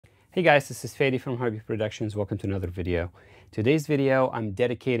Hey guys, this is Fady from Harvey Productions. Welcome to another video. Today's video, I'm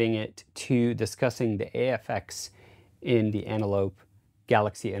dedicating it to discussing the AFX in the Antelope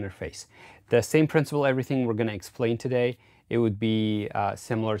Galaxy interface. The same principle, everything we're going to explain today, it would be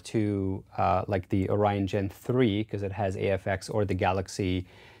similar to like the Orion Gen 3 because it has AFX, or the Galaxy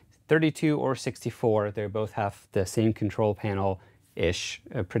 32 or 64. They both have the same control panel-ish,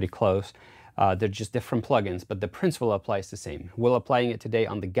 pretty close. They're just different plugins, but the principle applies the same. We're applying it today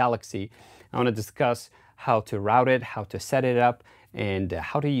on the Galaxy. I want to discuss how to route it, how to set it up, and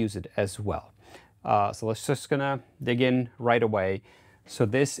how to use it as well. So let's just gonna dig in right away. So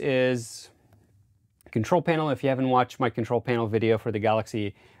this is control panel. If you haven't watched my control panel video for the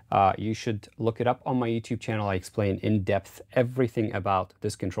Galaxy, you should look it up on my YouTube channel. I explain in depth everything about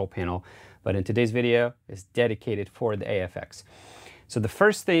this control panel, but in today's video is dedicated for the AFX. So the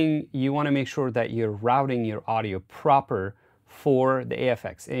first thing, you want to make sure that you're routing your audio proper for the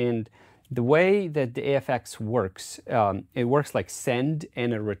AFX. And the way that the AFX works, it works like send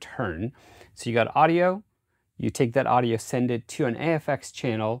and a return. So you got audio, you take that audio, send it to an AFX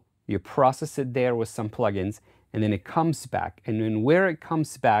channel, you process it there with some plugins, and then it comes back. And then where it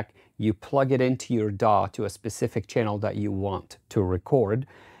comes back, you plug it into your DAW to a specific channel that you want to record.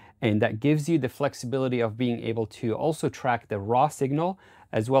 And that gives you the flexibility of being able to also track the raw signal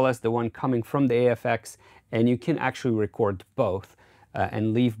as well as the one coming from the AFX. And you can actually record both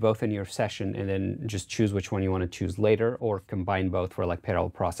and leave both in your session and then just choose which one you want to choose later, or combine both for like parallel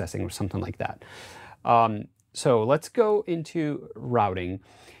processing or something like that. So let's go into routing.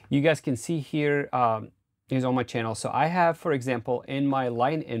 You guys can see here, here's on my channel. So I have, for example, in my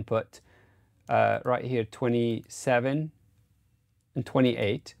line input right here, 27 and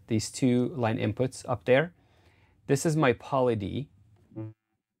 28, these two line inputs up there. This is my poly D. And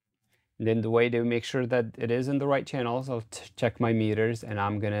then the way to make sure that it is in the right channels, I'll check my meters, and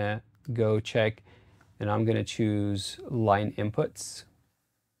I'm gonna go check, and I'm gonna choose line inputs.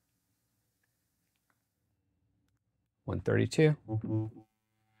 132.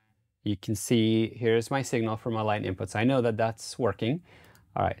 You can see here's my signal for my line inputs. I know that that's working.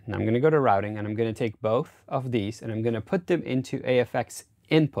 All right, and I'm going to go to routing, and I'm going to take both of these, and I'm going to put them into AFX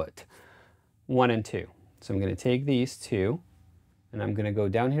input 1 and 2. So I'm going to take these two, and I'm going to go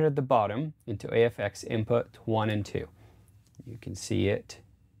down here at the bottom into AFX input 1 and 2. You can see it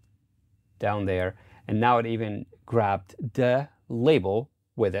down there, and now it even grabbed the label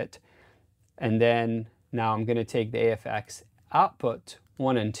with it. And then now I'm going to take the AFX output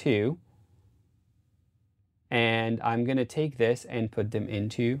 1 and 2, and I'm going to take this and put them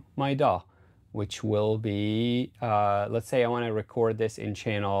into my DAW, which will be, let's say I want to record this in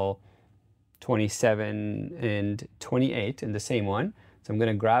channel 27 and 28 in the same one. So I'm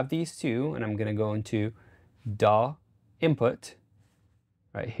going to grab these two, and I'm going to go into DAW input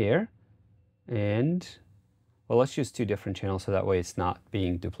right here. And, well, let's use two different channels so that way it's not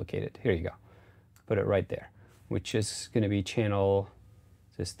being duplicated. Here you go. Put it right there, which is going to be channel,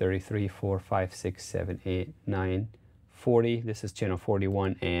 this is 33, 4, 5, 6, 7, 8, 9, 40. This is channel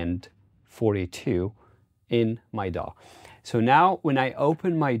 41 and 42 in my DAW. So now when I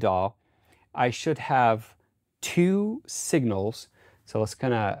open my DAW, I should have two signals. So let's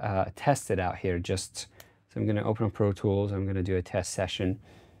kind of test it out here. So I'm going to open up Pro Tools. I'm going to do a test session.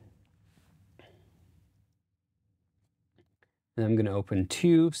 And I'm going to open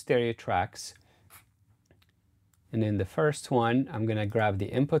two stereo tracks. And in the first one, I'm going to grab the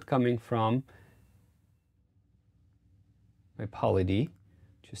input coming from my poly D,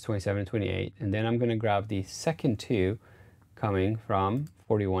 which is 27 and 28. And then I'm going to grab the second two coming from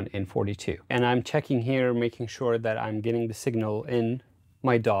 41 and 42. And I'm checking here, making sure that I'm getting the signal in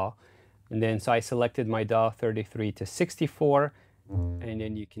my DAW. And then, so I selected my DAW 33 to 64. And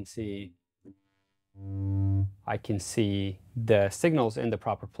then you can see, I can see the signals in the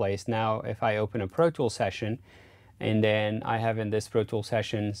proper place. Now, if I open a Pro Tools session, and then I have in this Pro Tools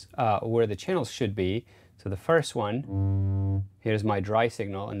sessions where the channels should be. So the first one, here's my dry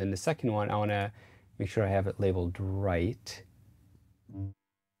signal. And then the second one, I want to make sure I have it labeled right.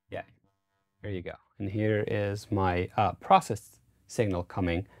 Yeah, there you go. And here is my processed signal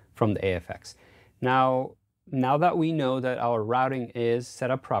coming from the AFX. Now that we know that our routing is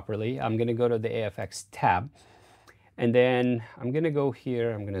set up properly, I'm going to go to the AFX tab. And then I'm going to go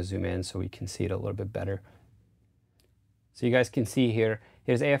here. I'm going to zoom in so we can see it a little bit better. So you guys can see here,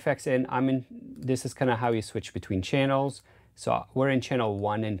 here's AFX in. This is kind of how you switch between channels. So we're in channel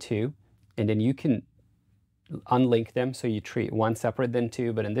 1 and 2, and then you can unlink them. So you treat one separate than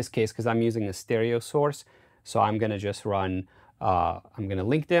two, but in this case, because I'm using a stereo source, so I'm going to just run, I'm going to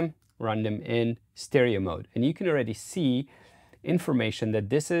link them, run them in stereo mode. And you can already see information that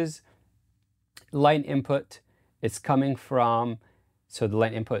this is line input. It's coming from, so the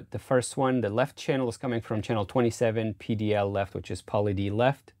line input, the first one, the left channel is coming from channel 27 PDL left, which is poly D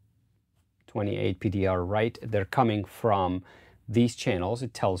left, 28 PDR right. They're coming from these channels,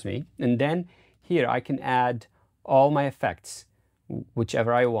 it tells me. And then here I can add all my effects,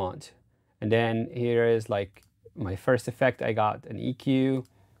 whichever I want. And then here is like my first effect. I got an EQ,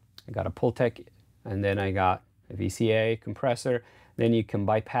 I got a Pultec, and then I got a VCA compressor. Then you can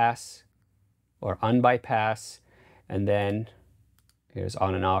bypass or unbypass, and then here's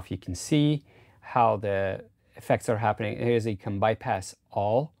on and off. You can see how the effects are happening. Here's, you can bypass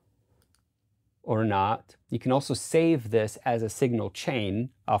all or not. You can also save this as a signal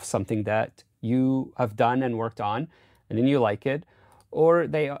chain of something that you have done and worked on, and then you like it. Or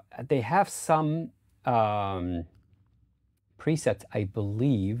they have some presets, I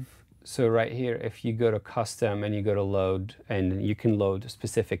believe. So right here, if you go to custom and you go to load, and you can load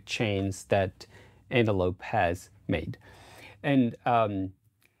specific chains that Antelope has made. And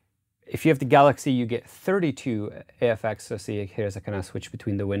if you have the Galaxy, you get 32 AFX. So see, here's a kind of switch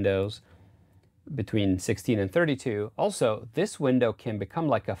between the windows, between 16 and 32. Also, this window can become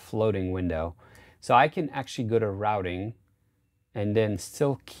like a floating window. So I can actually go to routing and then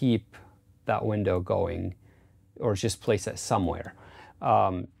still keep that window going, or just place it somewhere.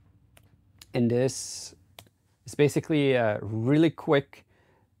 And this is basically a really quick,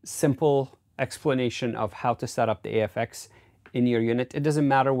 simple explanation of how to set up the AFX in your unit. It doesn't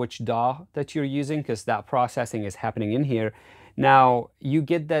matter which DAW that you're using, because that processing is happening in here. Now, you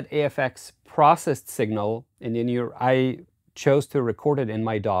get that AFX processed signal, and then I chose to record it in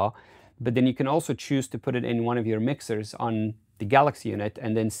my DAW, but then you can also choose to put it in one of your mixers on the Galaxy unit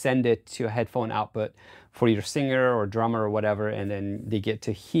and then send it to a headphone output for your singer or drummer or whatever, and then they get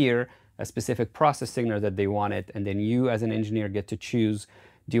to hear a specific process signal that they wanted, and then you as an engineer get to choose,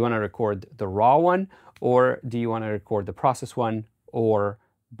 do you want to record the raw one, or do you want to record the process one, or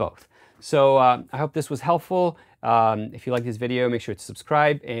both? So I hope this was helpful. If you like this video, make sure to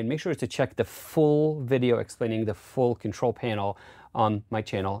subscribe, and make sure to check the full video explaining the full control panel on my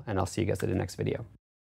channel, and I'll see you guys at the next video.